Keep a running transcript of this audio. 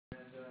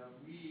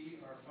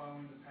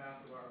following the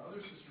path of our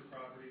other sister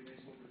property,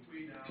 Maple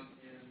Tweed, down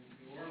in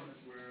New Orleans,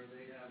 where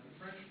they have the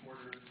French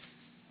Quarter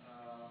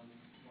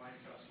wine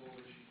festival,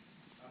 which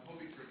I'm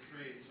hoping for a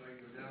trade so I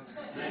can go down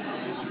there.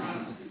 It's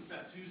around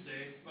Fat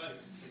Tuesday,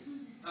 but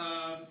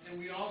and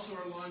we also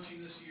are launching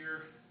this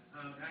year,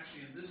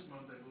 actually in this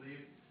month, I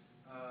believe,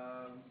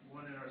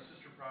 one in our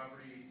sister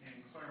property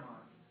in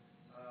Claremont,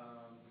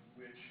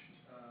 which is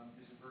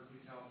in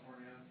Berkeley,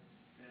 California,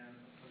 and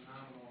a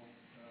phenomenal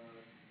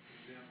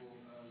example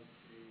of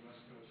a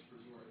West Coast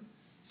resort.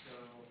 So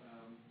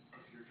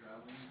if you're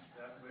traveling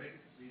that way,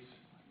 please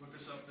look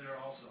us up there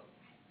also.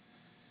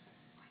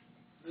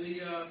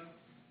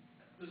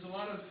 There's a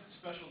lot of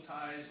special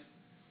ties.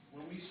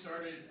 When we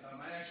started,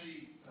 I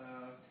actually,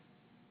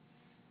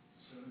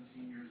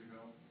 17 years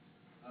ago,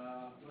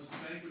 was the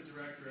banquet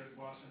director at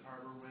Boston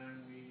Harbor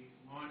when we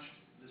launched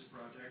this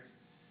project.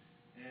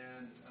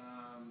 And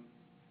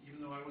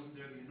even though I wasn't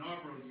there the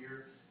inaugural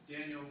year,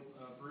 Daniel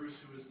Bruce,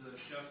 who was the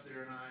chef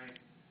there, and I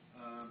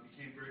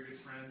became very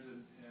good friends.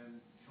 And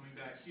coming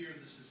back here,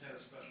 this has had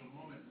a special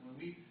moment. When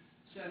we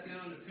sat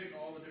down to pick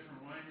all the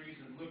different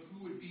wineries and look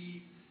who would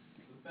be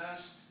the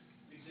best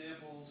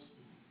examples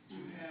to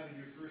have in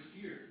your first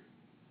year,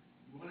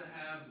 you want to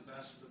have the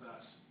best of the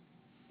best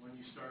when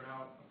you start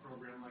out a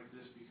program like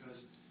this, because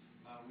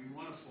we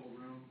want a full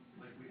room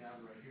like we have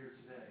right here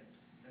today.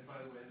 And by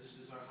the way, this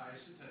is our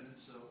highest attendance,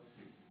 so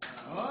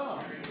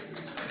very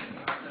excited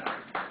about that.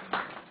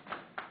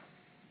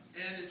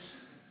 And it's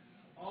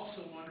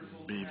also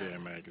wonderful to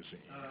have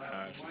Magazine,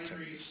 a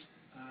winery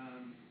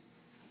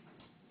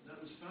that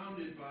was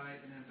founded by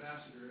an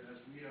ambassador,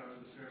 as we are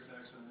the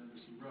Fairfax on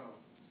Embassy Row.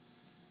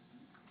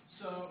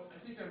 So I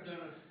think I've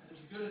done as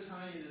good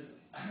Italian as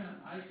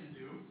I can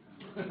do.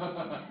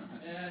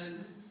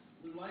 And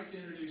we'd like to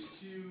introduce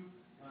two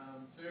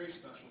very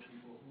special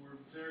people who we're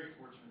very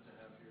fortunate to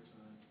have here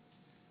tonight,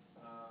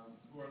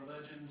 who are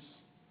legends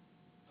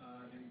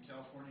in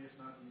California, if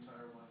not the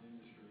entire wine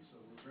industry. So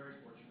we're very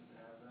fortunate to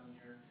have them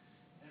here.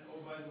 And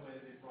oh, by the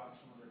way, they brought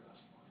some of their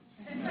best wines.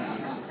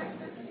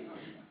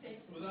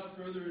 Without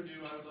further ado,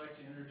 I would like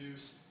to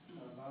introduce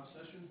Bob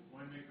Session,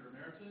 winemaker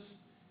emeritus,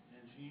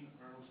 and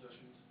Arnold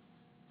Sessions,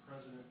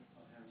 president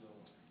of Hanzell.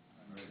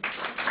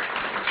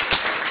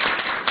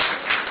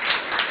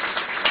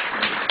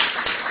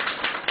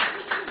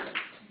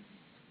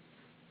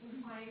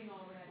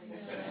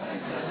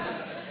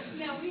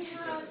 Yeah,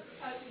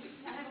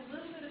 I have a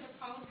little bit of a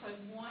problem, so I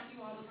want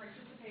you all to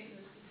participate in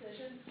this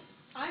decision.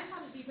 I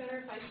thought it'd be better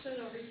if I stood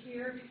over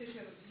here because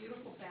you have a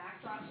beautiful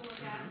backdrop to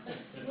look at.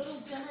 A little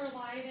dimmer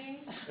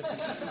lighting.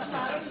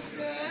 Thought it was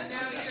good.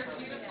 No, you're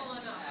beautiful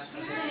enough.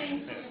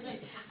 Thanks.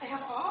 I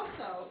have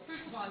also,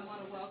 first of all, I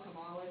want to welcome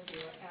all of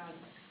you and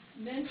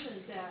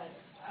mention that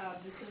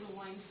this is a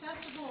wine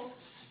festival.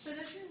 But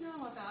as you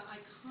know about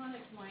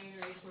iconic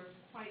wineries, we're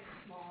quite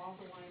small.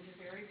 The wines are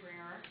very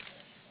rare.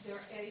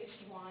 They're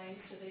aged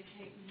wines, so they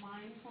take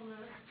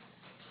mindfulness,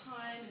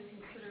 time, and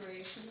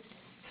consideration.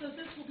 So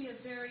this will be a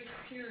very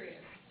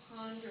serious,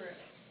 ponderous.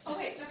 Oh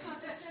wait, that's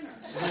not that dinner.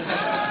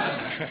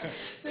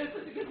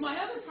 Because my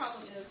other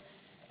problem is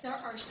there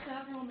are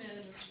several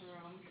men in this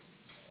room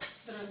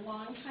that are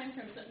longtime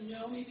friends that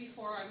know me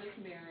before I was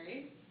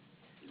married.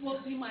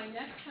 Will be my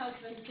next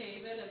husband,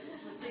 David.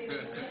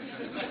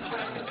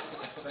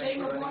 They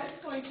were once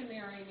going to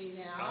marry me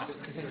now,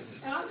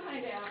 and I'm kind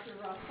of after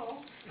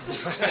Russell.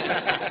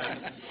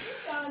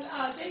 And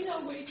they know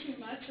way too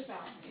much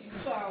about me.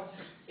 So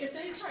if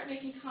they start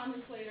making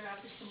comments later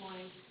after some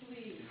wine,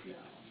 please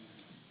know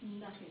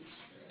nothing's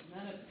true.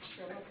 None of it's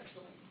true. That's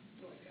really,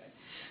 really good.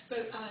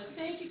 But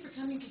thank you for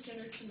coming to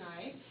dinner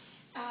tonight.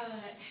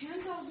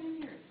 Hanzell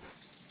Vineyards.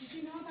 Did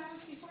you know about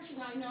us before?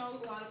 Because I know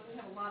we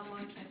have a lot of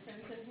longtime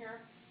friends in here.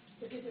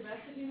 But did the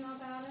rest of you know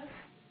about us?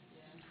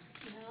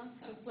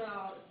 Yeah.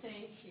 Well,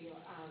 thank you.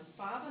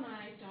 Bob and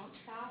I don't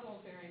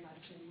travel very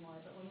much anymore,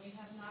 but when we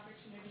have an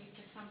opportunity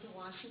to come to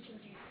Washington,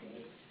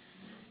 D.C.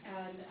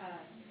 and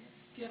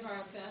give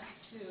our best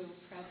to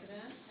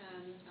President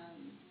and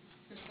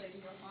First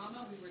Lady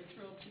Obama, we were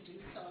thrilled to do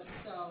so.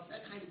 So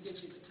that kind of gives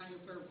you the kind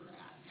of where we're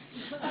at.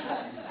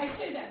 I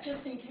say that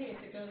just in case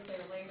it goes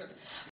there later.